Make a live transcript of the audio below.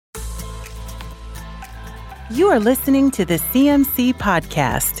You are listening to the CMC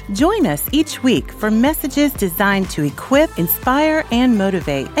Podcast. Join us each week for messages designed to equip, inspire, and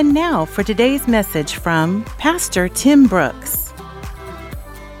motivate. And now for today's message from Pastor Tim Brooks.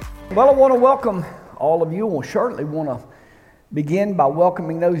 Well, I want to welcome all of you. We'll certainly want to begin by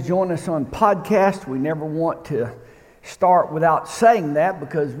welcoming those joining us on podcast. We never want to start without saying that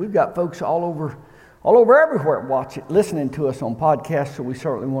because we've got folks all over everywhere listening to us on podcasts, so we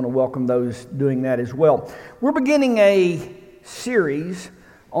certainly want to welcome those doing that as well. We're beginning a series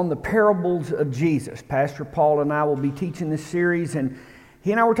on the parables of Jesus. Pastor Paul and I will be teaching this series, and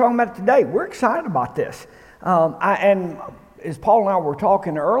he and I were talking about it today. We're excited about this. And as Paul and I were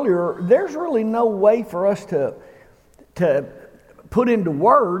talking earlier, there's really no way for us to put into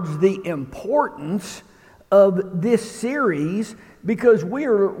words the importance of this series, because we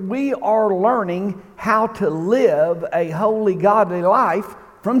are learning how to live a holy, godly life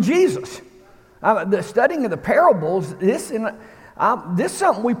from Jesus. The studying of the parables, this is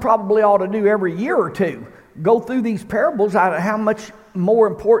something we probably ought to do every year or two. Go through these parables. How much more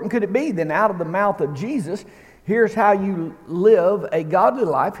important could it be than out of the mouth of Jesus? Here's how you live a godly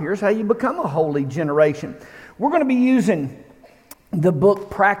life. Here's how you become a holy generation. We're going to be using the book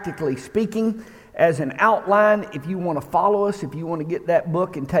Practically Speaking as an outline. If you want to follow us, if you want to get that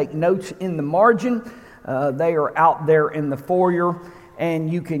book and take notes in the margin, they are out there in the foyer,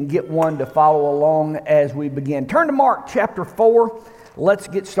 and you can get one to follow along as we begin. Turn to Mark chapter 4. Let's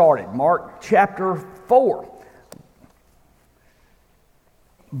get started. Mark chapter 4,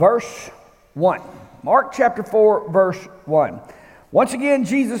 verse 1. Mark chapter 4, verse 1. Once again,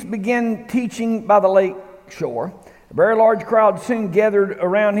 Jesus began teaching by the lake shore. A very large crowd soon gathered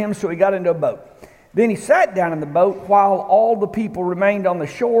around him, so he got into a boat. Then he sat down in the boat while all the people remained on the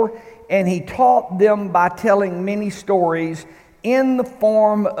shore, and he taught them by telling many stories in the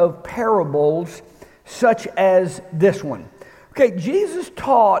form of parables, such as this one. Okay, Jesus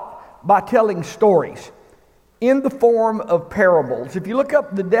taught by telling stories in the form of parables. If you look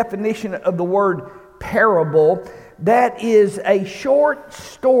up the definition of the word parable, that is a short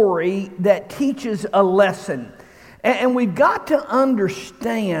story that teaches a lesson. And we've got to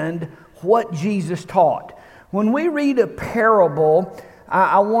understand what Jesus taught. When we read a parable,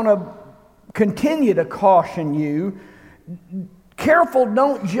 I want to continue to caution you, careful,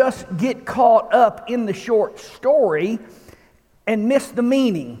 don't just get caught up in the short story and miss the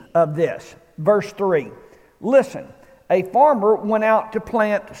meaning of this. Verse 3, listen, a farmer went out to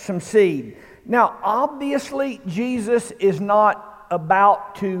plant some seed. Now, obviously, Jesus is not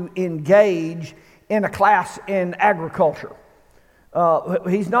about to engage in a class in agriculture.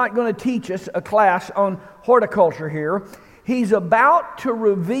 He's not going to teach us a class on horticulture here. He's about to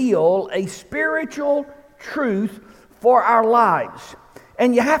reveal a spiritual truth for our lives.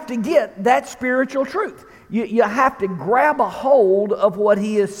 And you have to get that spiritual truth. You have to grab a hold of what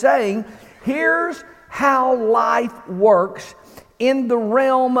he is saying. Here's how life works in the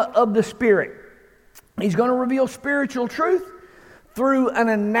realm of the Spirit. He's going to reveal spiritual truth through an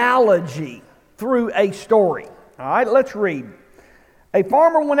analogy, through a story. All right, let's read. A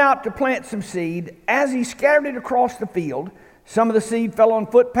farmer went out to plant some seed. As he scattered it across the field, some of the seed fell on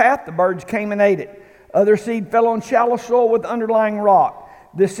footpath. The birds came and ate it. Other seed fell on shallow soil with underlying rock.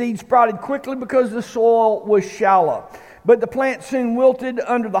 The seed sprouted quickly because the soil was shallow. But the plant soon wilted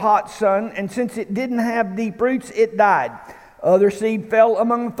under the hot sun, and since it didn't have deep roots, it died. Other seed fell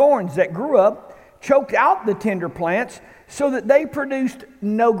among the thorns that grew up, choked out the tender plants, so that they produced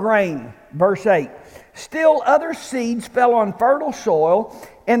no grain. Verse 8. Still other seeds fell on fertile soil,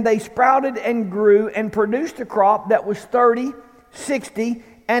 and they sprouted and grew and produced a crop that was 30, 60,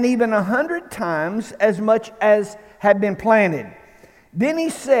 and even 100 times as much as had been planted. Then he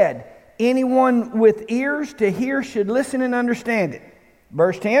said, anyone with ears to hear should listen and understand it.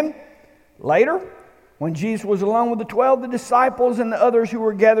 Verse 10. Later, when Jesus was alone with the 12, the disciples and the others who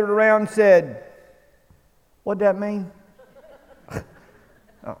were gathered around said, what'd that mean?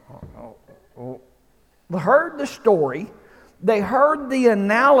 They heard the story, they heard the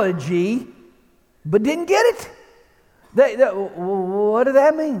analogy, but didn't get it. What did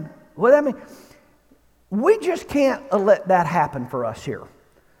that mean? What did that mean? We just can't let that happen for us here.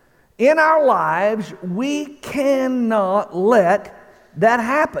 In our lives, we cannot let that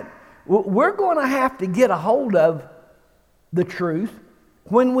happen. We're going to have to get a hold of the truth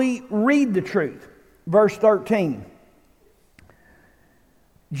when we read the truth. Verse 13.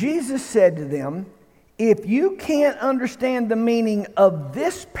 Jesus said to them, if you can't understand the meaning of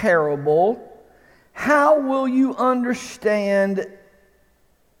this parable, how will you understand,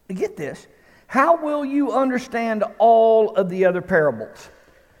 get this, how will you understand all of the other parables?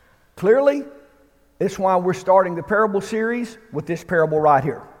 Clearly That's why we're starting the parable series with this parable right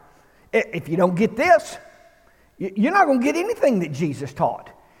here. If you don't get this, you're not going to get anything that Jesus taught.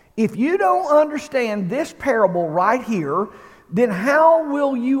 If you don't understand this parable right here, then how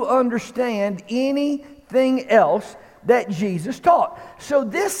will you understand anything else that Jesus taught? So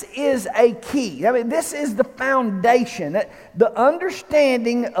this is a key. I mean, this is the foundation. The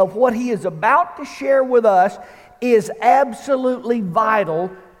understanding of what he is about to share with us is absolutely vital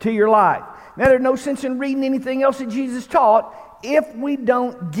to your life. Now, there's no sense in reading anything else that Jesus taught if we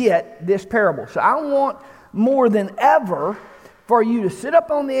don't get this parable. So I want more than ever for you to sit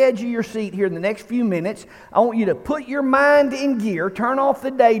up on the edge of your seat here in the next few minutes. I want you to put your mind in gear, turn off the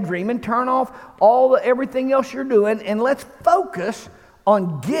daydreaming, turn off everything else you're doing, and let's focus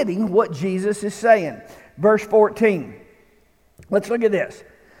on getting what Jesus is saying. Verse 14. Let's look at this.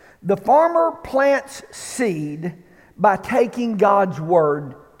 The farmer plants seed by taking God's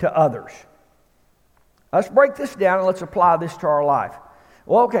word to others. Let's break this down and let's apply this to our life.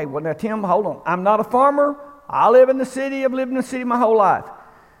 Well, okay, now Tim, hold on. I'm not a farmer. I live in the city. I've lived in the city my whole life.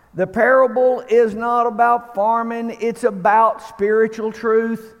 The parable is not about farming. It's about spiritual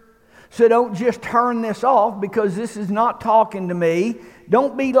truth. So don't just turn this off because this is not talking to me.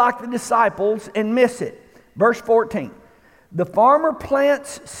 Don't be like the disciples and miss it. Verse 14. The farmer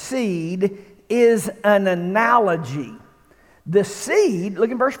plants seed is an analogy. The seed,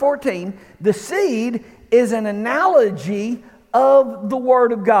 look in verse 14, the seed is an analogy of the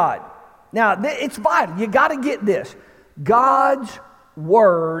Word of God. Now, it's vital. You got to get this. God's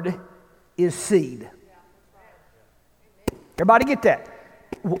Word is seed. Everybody get that?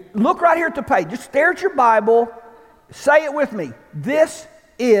 Look right here at the page. Just stare at your Bible. Say it with me. This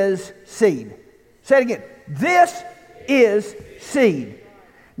is seed. Say it again. This is seed.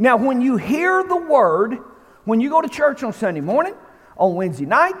 Now, when you hear the Word, when you go to church on Sunday morning, on Wednesday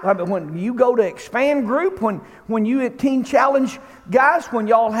night, when you go to expand group, when you at Teen Challenge guys, when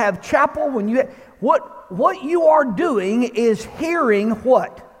y'all have chapel, what you are doing is hearing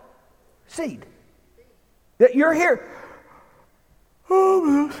what? Seed. That you're here. Oh, I'm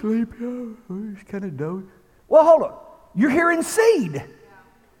a little sleepy. Oh, it's kind of dozy. Well, hold on. You're hearing seed.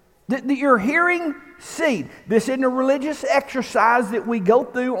 That you're hearing seed. This isn't a religious exercise that we go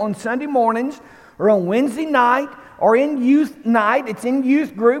through on Sunday mornings or on Wednesday night or in youth night. It's in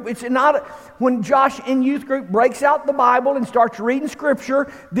youth group. It's not when Josh in youth group breaks out the Bible and starts reading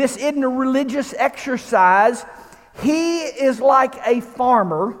Scripture. This isn't a religious exercise. He is like a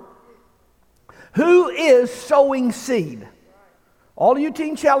farmer who is sowing seed. All of you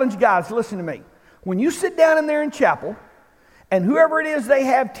Teen Challenge guys, listen to me. When you sit down in there in chapel, and whoever it is they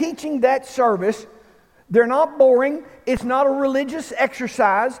have teaching that service, they're not boring. It's not a religious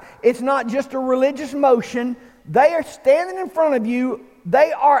exercise. It's not just a religious motion. They are standing in front of you.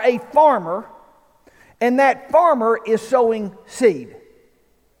 They are a farmer, and that farmer is sowing seed.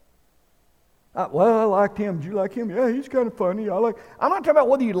 Well, I liked him. Did you like him? Yeah, he's kind of funny. I'm not talking about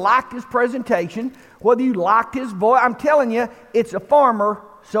whether you liked his presentation, whether you liked his voice. I'm telling you, it's a farmer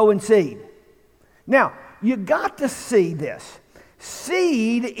sowing seed. Now, you got to see this.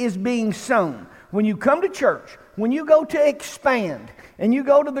 Seed is being sown. When you come to church, when you go to expand, and you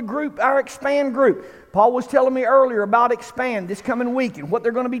go to the group, our expand group, Paul was telling me earlier about expand this coming week and what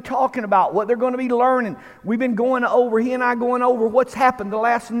they're going to be talking about, what they're going to be learning. We've been he and I going over what's happened the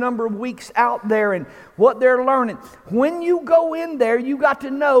last number of weeks out there and what they're learning. When you go in there, you got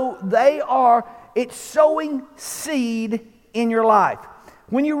to know it's sowing seed in your life.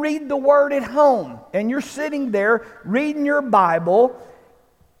 When you read the Word at home and you're sitting there reading your Bible,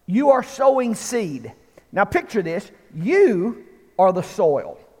 you are sowing seed. Now picture this. You are the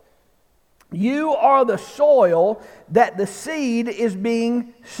soil. You are the soil that the seed is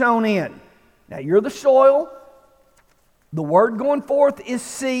being sown in. Now you're the soil. The word going forth is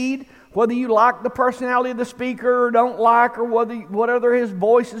seed. Whether you like the personality of the speaker or don't like, or whether his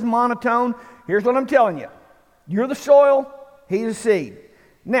voice is monotone, here's what I'm telling you. You're the soil. He's the seed.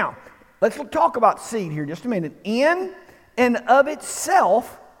 Now, let's talk about seed here just a minute. In and of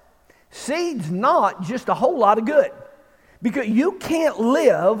itself, seed's not just a whole lot of good. Because you can't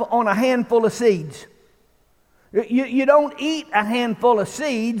live on a handful of seeds. You don't eat a handful of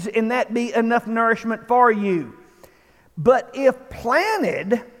seeds and that be enough nourishment for you. But if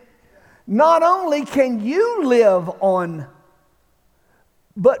planted, not only can you live on,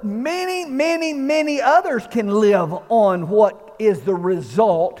 but many, many, many others can live on what is the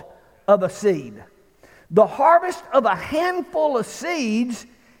result of a seed. The harvest of a handful of seeds,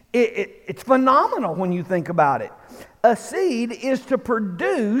 it's phenomenal when you think about it. A seed is to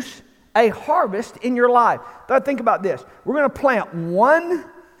produce a harvest in your life. But think about this. We're going to plant one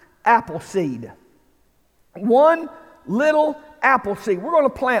apple seed. One little apple seed. We're going to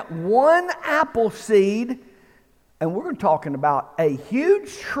plant one apple seed, and we're talking about a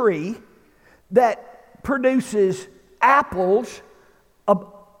huge tree that produces apples,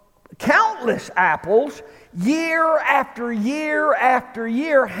 countless apples, year after year after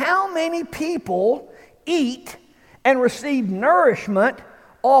year. How many people eat and receive nourishment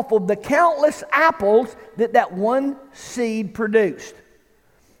off of the countless apples that one seed produced?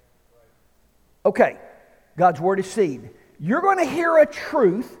 Okay, God's Word is seed. You're going to hear a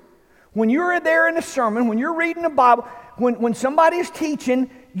truth when you're there in a sermon, when you're reading the Bible, when somebody is teaching,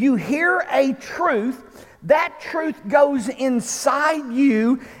 you hear a truth. That truth goes inside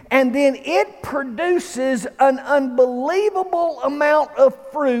you, and then it produces an unbelievable amount of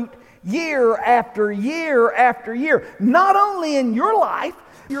fruit year after year after year. Not only in your life,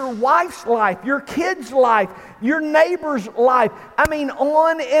 your wife's life, your kid's life, your neighbor's life. I mean,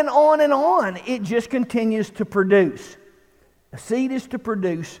 on and on and on. It just continues to produce. A seed is to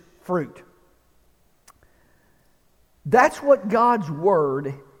produce fruit. That's what God's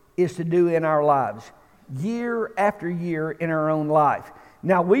Word is to do in our lives, year after year in our own life.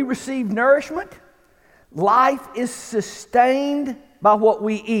 Now, we receive nourishment. Life is sustained by what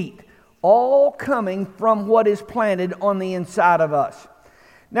we eat, all coming from what is planted on the inside of us.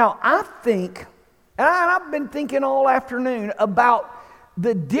 Now, I think, and I've been thinking all afternoon about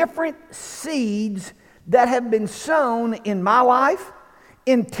the different seeds that have been sown in my life,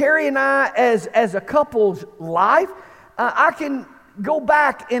 in Terry and I as a couple's life. I can go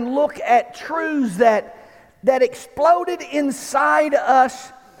back and look at truths that exploded inside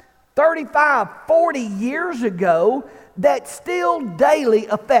us 35, 40 years ago that still daily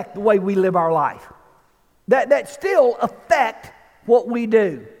affect the way we live our life, that still affect what we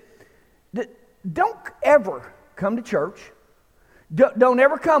do. Don't ever come to church. Don't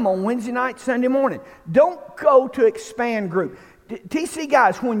ever come on Wednesday night, Sunday morning. Don't go to expand group. TC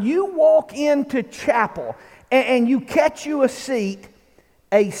guys, when you walk into chapel and you catch you a seat,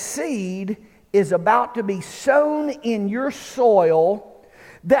 a seed is about to be sown in your soil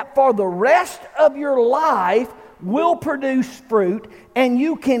that for the rest of your life will produce fruit, and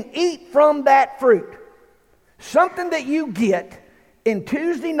you can eat from that fruit. Something that you get in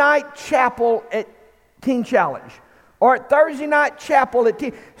Tuesday night chapel at Teen Challenge, or at Thursday night chapel at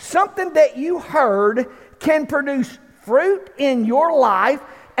Teen, something that you heard can produce fruit in your life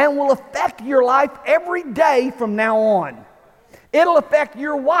and will affect your life every day from now on. It'll affect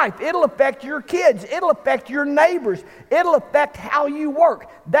your wife. It'll affect your kids. It'll affect your neighbors. It'll affect how you work.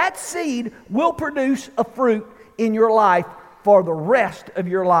 That seed will produce a fruit in your life for the rest of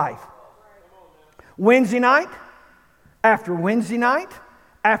your life. Wednesday night, after Wednesday night,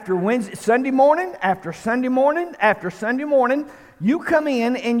 after Wednesday, Sunday morning, after Sunday morning, after Sunday morning, you come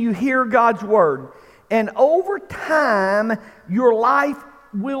in and you hear God's Word. And over time, your life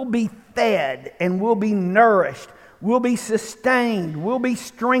will be fed and will be nourished, will be sustained, will be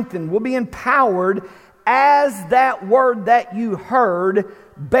strengthened, will be empowered as that Word that you heard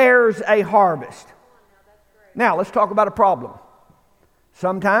bears a harvest. Now, let's talk about a problem.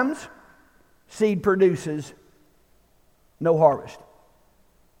 Sometimes seed produces no harvest.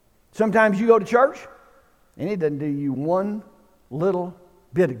 Sometimes you go to church and it doesn't do you one little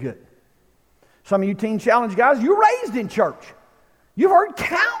bit of good. Some of you Teen Challenge guys, you're raised in church. You've heard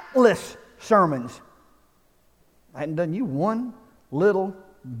countless sermons. It hasn't done you one little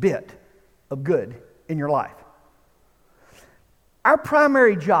bit of good in your life. Our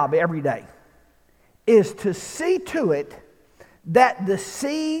primary job every day is to see to it that the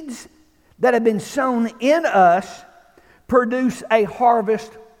seeds that have been sown in us produce a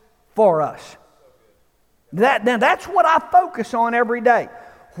harvest for us. Now that's what I focus on every day.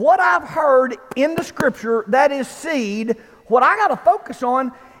 What I've heard in the Scripture that is seed, what I got to focus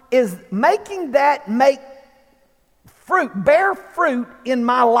on is making that make fruit, bear fruit in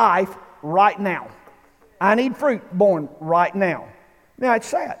my life right now. I need fruit born right now. Now it's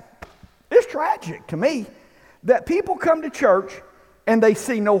sad. It's tragic to me that people come to church and they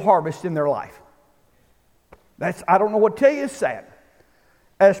see no harvest in their life. I don't know what to tell you, it's sad.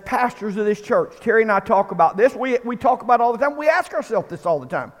 As pastors of this church, Terry and I talk about this. We talk about it all the time. We ask ourselves this all the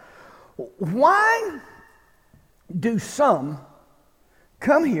time. Why do some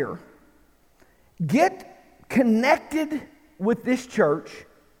come here, get connected with this church,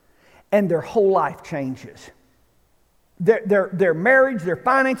 and their whole life changes? Their marriage, their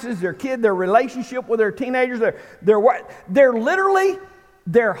finances, their kid, their relationship with their teenagers, they're literally,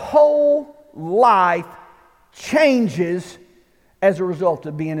 their whole life changes as a result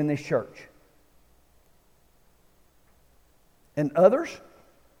of being in this church. And others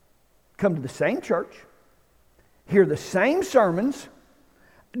come to the same church, hear the same sermons,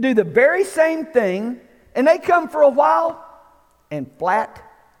 do the very same thing, and they come for a while and flat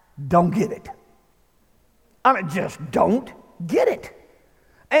don't get it. I mean, just don't get it.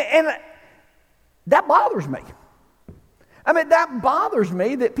 And that bothers me. I mean, that bothers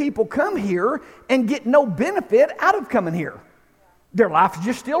me that people come here and get no benefit out of coming here. Their life is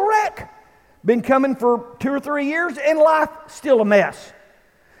just still a wreck. Been coming for 2 or 3 years and life still a mess.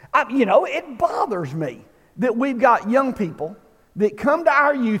 It bothers me that we've got young people that come to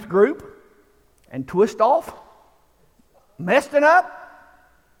our youth group and twist off, messing up,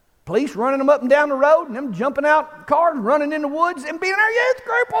 police running them up and down the road, and them jumping out cars, running in the woods, and being our youth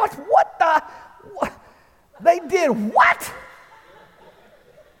group. What? They did what?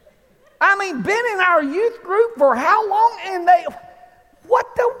 I mean, been in our youth group for how long? And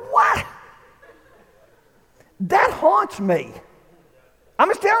what? That haunts me. I'm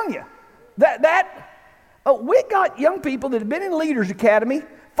just telling you. We got young people that have been in Leaders Academy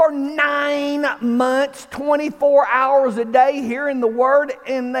for 9 months, 24 hours a day hearing the Word,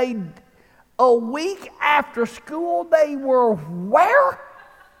 and a week after school, they were where?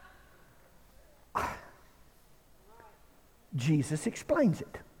 Jesus explains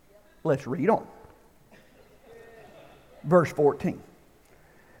it. Let's read on. Verse 14.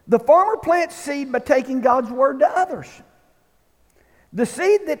 The farmer plants seed by taking God's Word to others. The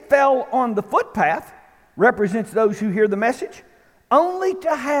seed that fell on the footpath represents those who hear the message, only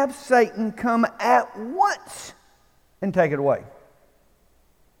to have Satan come at once and take it away.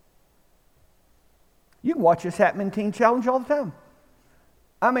 You can watch this happen in Teen Challenge all the time.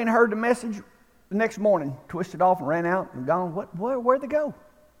 I mean, heard the message the next morning, twisted off and ran out and gone. Where'd they go?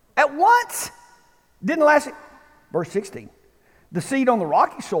 At once. Didn't last it. Verse 16. The seed on the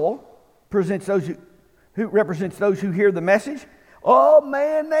rocky soil represents those who hear the message. Oh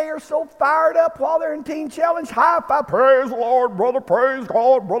man, they are so fired up while they're in Teen Challenge. High five, praise the Lord, brother, praise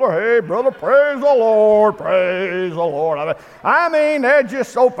God, brother, hey, brother, praise the Lord, praise the Lord. I mean, they're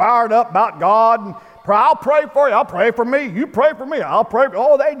just so fired up about God. And I'll pray for you, I'll pray for me, you pray for me, I'll pray for you.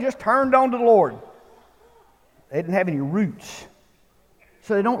 Oh, they just turned on to the Lord. They didn't have any roots,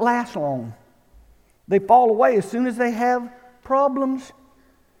 so they don't last long. They fall away as soon as they have problems.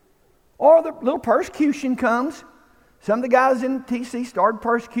 Or the little persecution comes. Some of the guys in TC started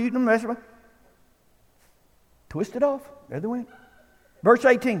persecuting them. Rest of them twisted off. There they went. Verse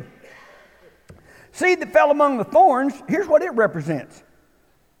 18. Seed that fell among the thorns, here's what it represents.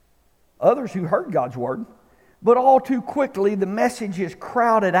 Others who heard God's word, but all too quickly the message is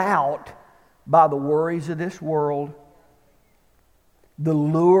crowded out by the worries of this world, the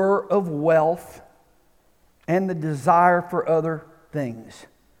lure of wealth, and the desire for other things.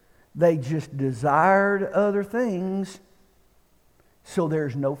 They just desired other things, so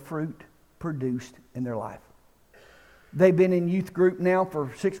there's no fruit produced in their life. They've been in youth group now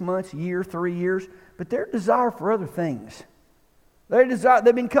for 6 months, a year, 3 years, but their desire for other things.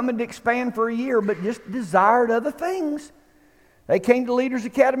 They've been coming to expand for a year, but just desired other things. They came to Leaders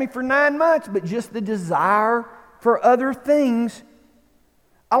Academy for 9 months, but just the desire for other things.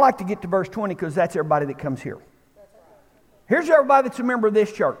 I like to get to verse 20 because that's everybody that comes here. Here's everybody that's a member of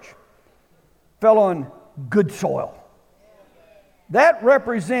this church. Fell on good soil. That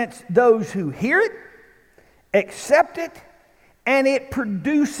represents those who hear it, accept it, and it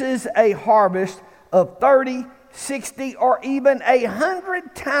produces a harvest of 30, 60, or even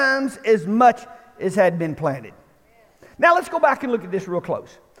 100 times as much as had been planted. Now let's go back and look at this real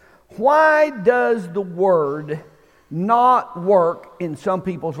close. Why does the word not work in some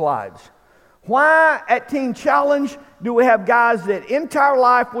people's lives? Why at Teen Challenge do we have guys that entire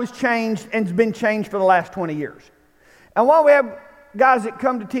life was changed and has been changed for the last 20 years? And why we have guys that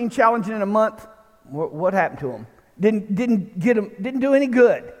come to Teen Challenge in a month, what happened to them? Didn't do any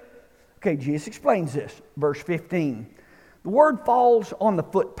good. Okay, Jesus explains this. Verse 15. The word falls on the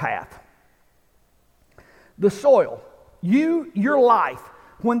footpath. The soil, your life,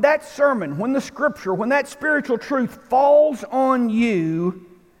 when that sermon, when the scripture, when that spiritual truth falls on you,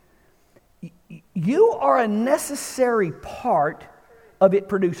 you are a necessary part of it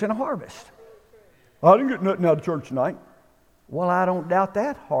producing a harvest. I didn't get nothing out of church tonight. Well, I don't doubt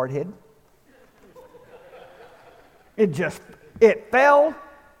that, hardhead. It fell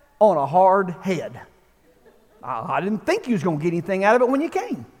on a hard head. I didn't think you was going to get anything out of it when you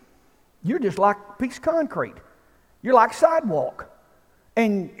came. You're just like a piece of concrete. You're like sidewalk.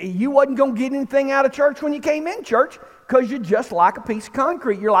 And you wasn't going to get anything out of church when you came in church because you're just like a piece of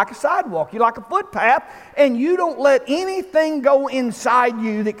concrete. You're like a sidewalk. You're like a footpath. And you don't let anything go inside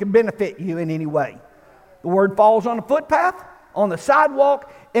you that can benefit you in any way. The word falls on the footpath, on the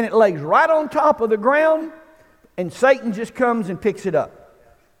sidewalk, and it lays right on top of the ground. and Satan just comes and picks it up.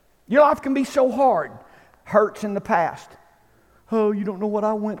 Your life can be so hard. Hurts in the past. Oh, you don't know what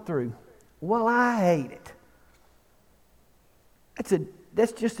I went through. Well, I hate it.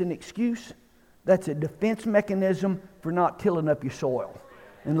 That's just an excuse. That's a defense mechanism for not tilling up your soil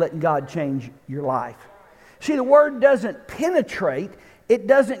and letting God change your life. See, the Word doesn't penetrate. It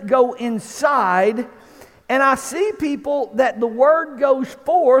doesn't go inside. And I see people that the Word goes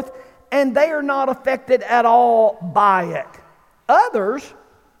forth and they are not affected at all by it. Others,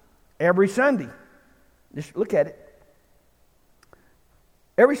 every Sunday. Just look at it.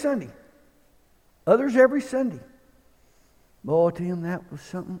 Every Sunday. Others every Sunday. Boy, Tim, that was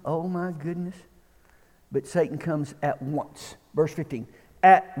something. Oh, my goodness. But Satan comes at once. Verse 15.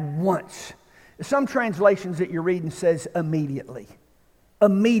 At once. Some translations that you're reading says immediately.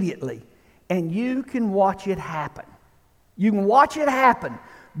 Immediately. And you can watch it happen. You can watch it happen.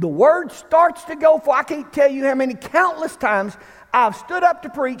 The word starts to go for, I can't tell you how many countless times I've stood up to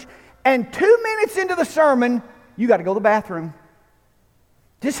preach, and 2 minutes into the sermon, you got to go to the bathroom.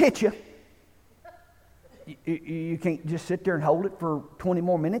 Just hit you. You can't just sit there and hold it for 20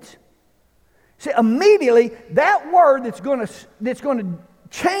 more minutes. See, immediately, that word that's going to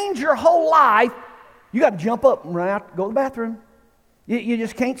change your whole life, you got to jump up and run out, go to the bathroom. You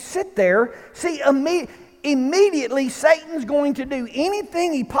just can't sit there. See, immediately, Satan's going to do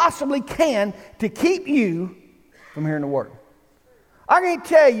anything he possibly can to keep you from hearing the word. I can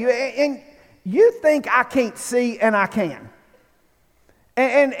tell you, and you think I can't see, and I can.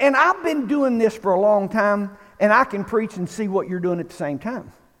 And I've been doing this for a long time, and I can preach and see what you're doing at the same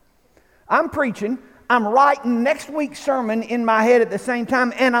time. I'm preaching, I'm writing next week's sermon in my head at the same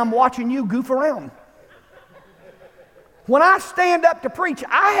time, and I'm watching you goof around. When I stand up to preach,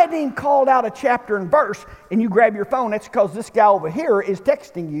 I hadn't even called out a chapter and verse, and you grab your phone. That's because this guy over here is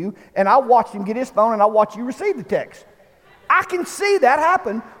texting you, and I watched him get his phone, and I watch you receive the text. I can see that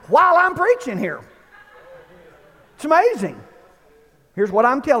happen while I'm preaching here. It's amazing. Here's what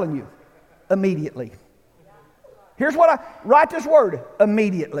I'm telling you. Immediately. Here's what write this word.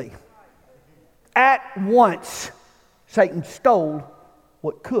 Immediately. At once, Satan stole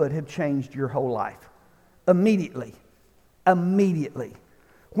what could have changed your whole life. Immediately. Immediately.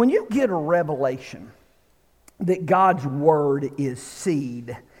 When you get a revelation that God's word is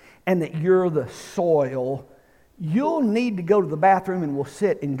seed and that you're the soil, you'll need to go to the bathroom, and we'll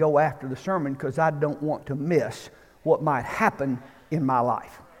sit and go after the sermon, because I don't want to miss what might happen in my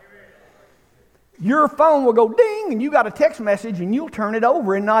life. Your phone will go ding, and you got a text message, and you'll turn it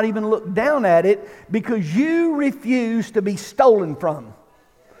over and not even look down at it because you refuse to be stolen from.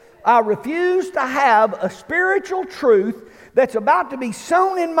 I refuse to have a spiritual truth that's about to be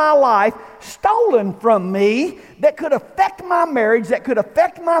sown in my life, stolen from me, that could affect my marriage, that could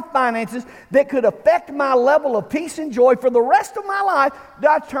affect my finances, that could affect my level of peace and joy for the rest of my life. Do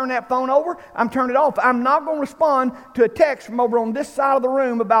I turn that phone over? I'm turning it off. I'm not going to respond to a text from over on this side of the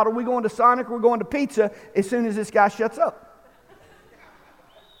room about, are we going to Sonic or we're going to pizza, as soon as this guy shuts up.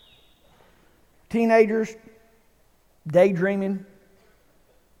 Teenagers, daydreaming,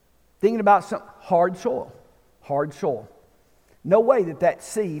 thinking about some hard soil. Hard soil. No way that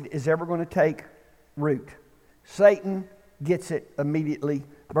seed is ever going to take root. Satan gets it immediately.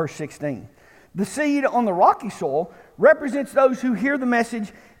 Verse 16. The seed on the rocky soil represents those who hear the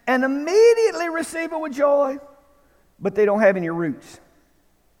message and immediately receive it with joy, but they don't have any roots.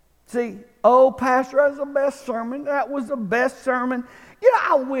 See, oh, Pastor, that was the best sermon. That was the best sermon. You know,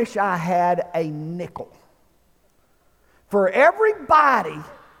 I wish I had a nickel for everybody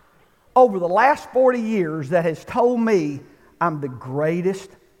over the last 40 years that has told me I'm the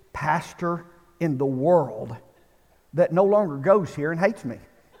greatest pastor in the world that no longer goes here and hates me.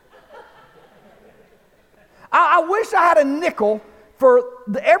 I wish I had a nickel for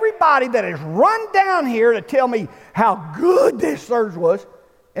everybody that has run down here to tell me how good this service was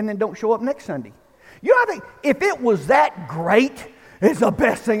and then don't show up next Sunday. You know, I think if it was that great, it's the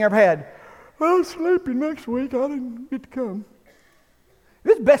best thing I ever had. Well, I'm sleeping next week. I didn't get to come.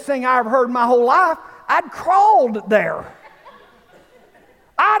 This is the best thing I ever heard in my whole life. I'd crawled there.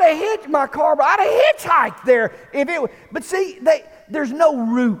 I'd have hitched my car, but I'd have hitchhiked there if it was. But see, there's no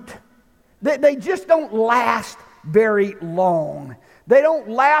root. They just don't last very long. They don't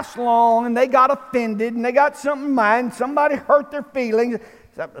last long, and they got offended, and they got something in mind. Somebody hurt their feelings.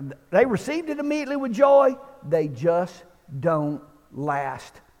 They received it immediately with joy. They just don't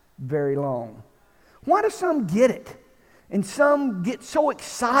last very long. Why do some get it? And some get so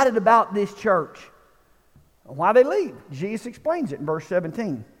excited about this church. Why they leave? Jesus explains it in verse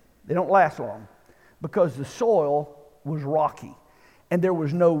 17. They don't last long because the soil was rocky and there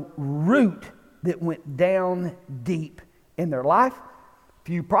was no root that went down deep in their life.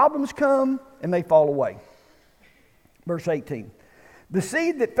 Few problems come and they fall away. Verse 18. The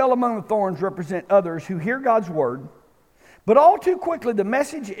seed that fell among the thorns represent others who hear God's word, but all too quickly the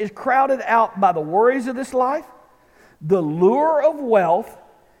message is crowded out by the worries of this life, the lure of wealth,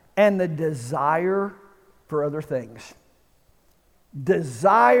 and the desire for other things.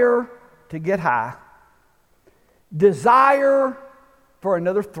 Desire to get high. Desire for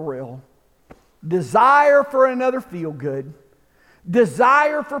another thrill. Desire for another feel-good.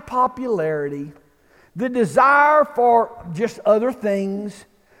 Desire for popularity. The desire for just other things.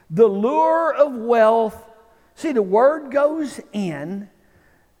 The lure of wealth. See, the word goes in.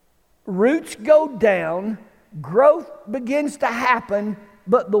 Roots go down. Growth begins to happen.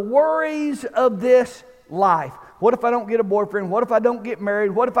 But the worries of this life. What if I don't get a boyfriend? What if I don't get married?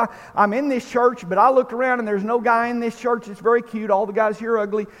 What if I'm in this church, but I look around and there's no guy in this church that's very cute. All the guys here are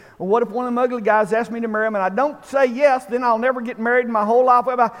ugly. Well, what if one of them ugly guys asks me to marry him and I don't say yes, then I'll never get married in my whole life.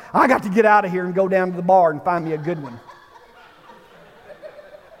 I got to get out of here and go down to the bar and find me a good one.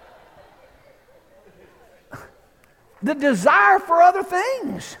 The desire for other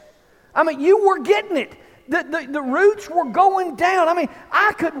things. I mean, you were getting it. The roots were going down. I mean,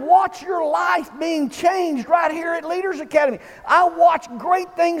 I could watch your life being changed right here at Leaders Academy. I watched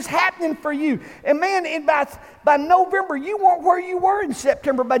great things happening for you. And man, by November, you weren't where you were in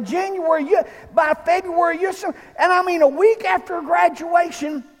September. By January, by February, and I mean, a week after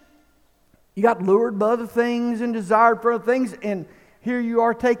graduation, you got lured by other things and desired for other things. And here you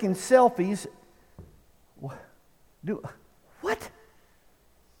are taking selfies. What?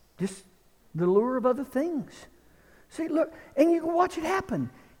 Just the lure of other things. See, look, and you can watch it happen.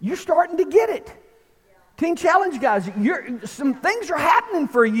 You're starting to get it. Teen Challenge guys, some things are happening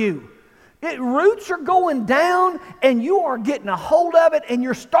for you. Roots are going down, and you are getting a hold of it, and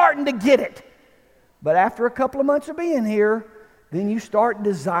you're starting to get it. But after a couple of months of being here, then you start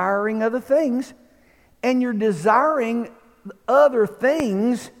desiring other things, and you're desiring other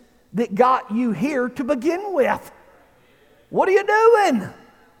things that got you here to begin with. What are you doing?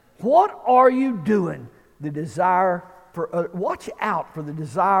 What are you doing? The desire for watch out for the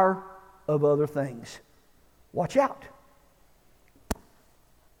desire of other things. Watch out.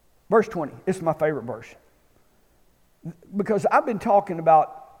 Verse 20. It's my favorite verse. Because I've been talking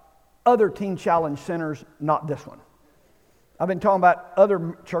about other Teen Challenge centers, not this one. I've been talking about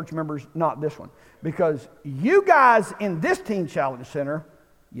other church members, not this one. Because you guys in this Teen Challenge Center,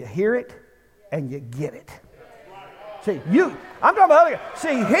 you hear it and you get it. See, I'm talking about other guys.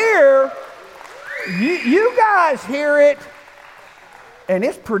 See, here, you guys hear it, and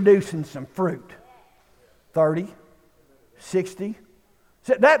it's producing some fruit. 30, 60.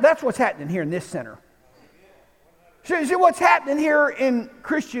 So that's what's happening here in this center. See what's happening here in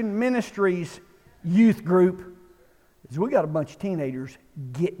Christian Ministries youth group is we got a bunch of teenagers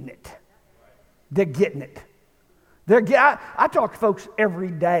getting it. They're getting it. I talk to folks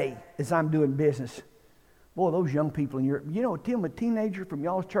every day as I'm doing business. Boy, those young people in Europe, Tim, a teenager from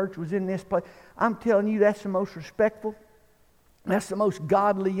y'all's church was in this place. I'm telling you, that's the most respectful. That's the most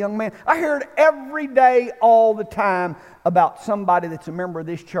godly young man. I hear it every day, all the time, about somebody that's a member of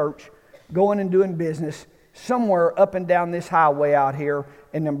this church going and doing business somewhere up and down this highway out here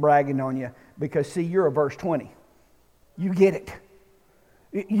and them bragging on you. Because, see, you're a verse 20. You get it.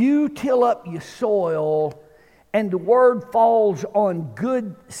 You till up your soil, and the word falls on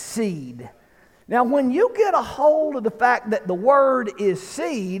good seed. Now, when you get a hold of the fact that the word is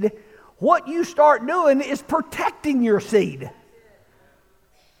seed, what you start doing is protecting your seed.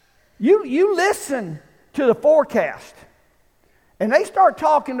 You listen to the forecast, and they start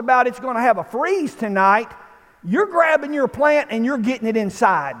talking about it's going to have a freeze tonight. You're grabbing your plant and you're getting it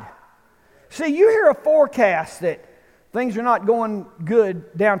inside. See, you hear a forecast that things are not going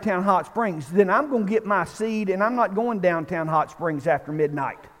good downtown Hot Springs, then I'm going to get my seed and I'm not going downtown Hot Springs after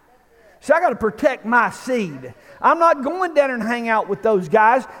midnight. So I got to protect my seed. I'm not going down and hang out with those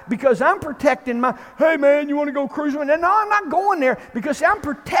guys because I'm protecting my, hey man, you want to go cruising? No, I'm not going there because I'm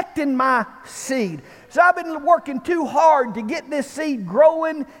protecting my seed. So I've been working too hard to get this seed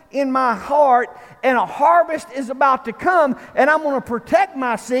growing in my heart, and a harvest is about to come, and I'm going to protect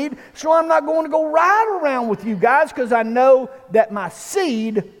my seed, so I'm not going to go ride around with you guys because I know that my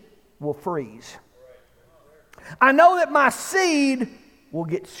seed will freeze. I know that my seed will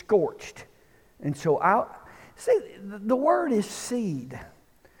get scorched. And so the word is seed.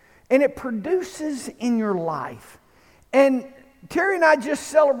 And it produces in your life. And Terry and I just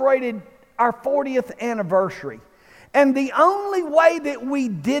celebrated our 40th anniversary. And the only way that we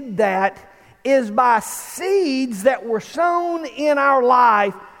did that is by seeds that were sown in our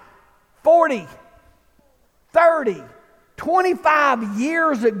life 40, 30, 25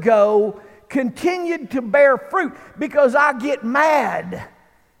 years ago continued to bear fruit because I get mad,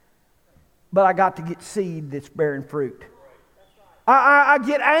 but I got to get seed that's bearing fruit. I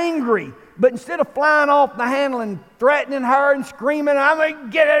get angry, but instead of flying off the handle and threatening her and screaming, I'm going to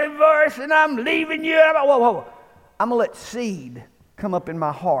get a divorce and I'm leaving you. Whoa. I'm going to let seed come up in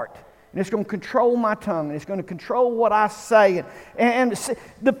my heart. And it's going to control my tongue. And it's going to control what I say. And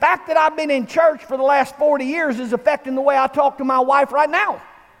the fact that I've been in church for the last 40 years is affecting the way I talk to my wife right now.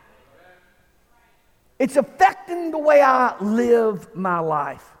 It's affecting the way I live my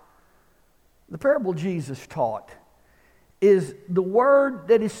life. The parable Jesus taught is the word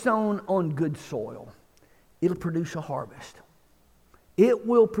that is sown on good soil. It'll produce a harvest. It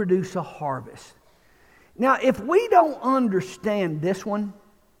will produce a harvest. Now, if we don't understand this one,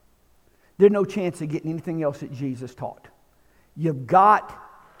 there's no chance of getting anything else that Jesus taught. You've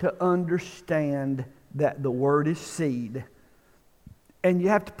got to understand that the word is seed. And you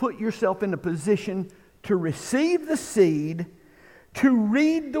have to put yourself in a position to receive the seed, to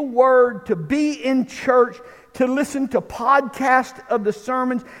read the word, to be in church, to listen to podcasts of the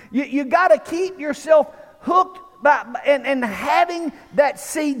sermons. You got to keep yourself hooked and having that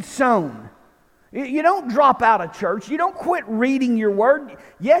seed sown. You don't drop out of church. You don't quit reading your word.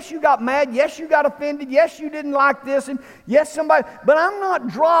 Yes, you got mad. Yes, you got offended. Yes, you didn't like this. And yes, somebody. But I'm not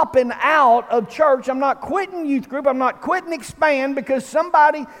dropping out of church. I'm not quitting youth group. I'm not quitting Expand because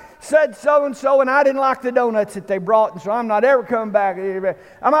somebody said so-and-so and I didn't like the donuts that they brought, and so I'm not ever coming back.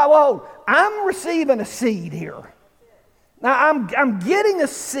 I'm receiving a seed here. Now, I'm getting a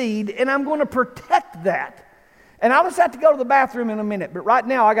seed, and I'm going to protect that. And I'll just have to go to the bathroom in a minute, but right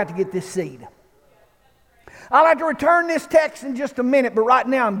now I got to get this seed. I'll have to return this text in just a minute, but right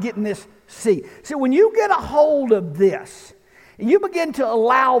now I'm getting this seed. See, when you get a hold of this, and you begin to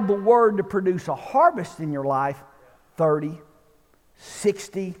allow the word to produce a harvest in your life, 30,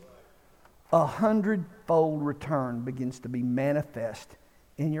 60, 100-fold return begins to be manifest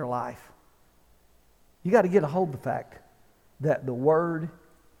in your life. You got to get a hold of the fact that the word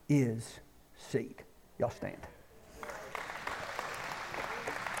is seed. Y'all stand.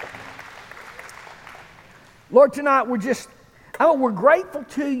 Lord, tonight we're grateful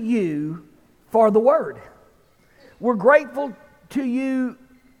to you for the word. We're grateful to you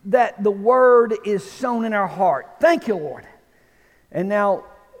that the word is sown in our heart. Thank you, Lord. And now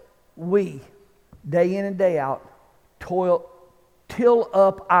we, day in and day out, till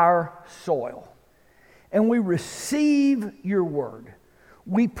up our soil. And we receive your word.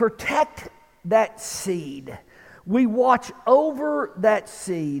 We protect that seed. We watch over that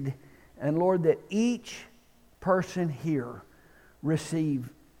seed. And Lord, that each person here receive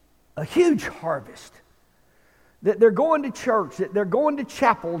a huge harvest. That they're going to church, that they're going to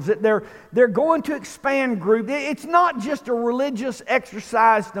chapels, that they're going to Expand group. It's not just a religious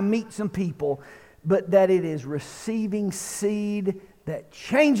exercise to meet some people, but that it is receiving seed that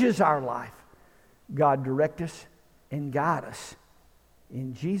changes our life. God, direct us and guide us.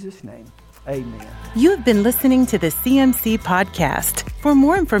 In Jesus' name, amen. You have been listening to the CMC podcast. For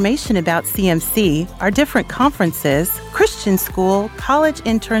more information about CMC, our different conferences, Christian school, college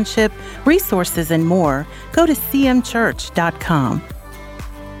internship, resources, and more, go to cmchurch.com.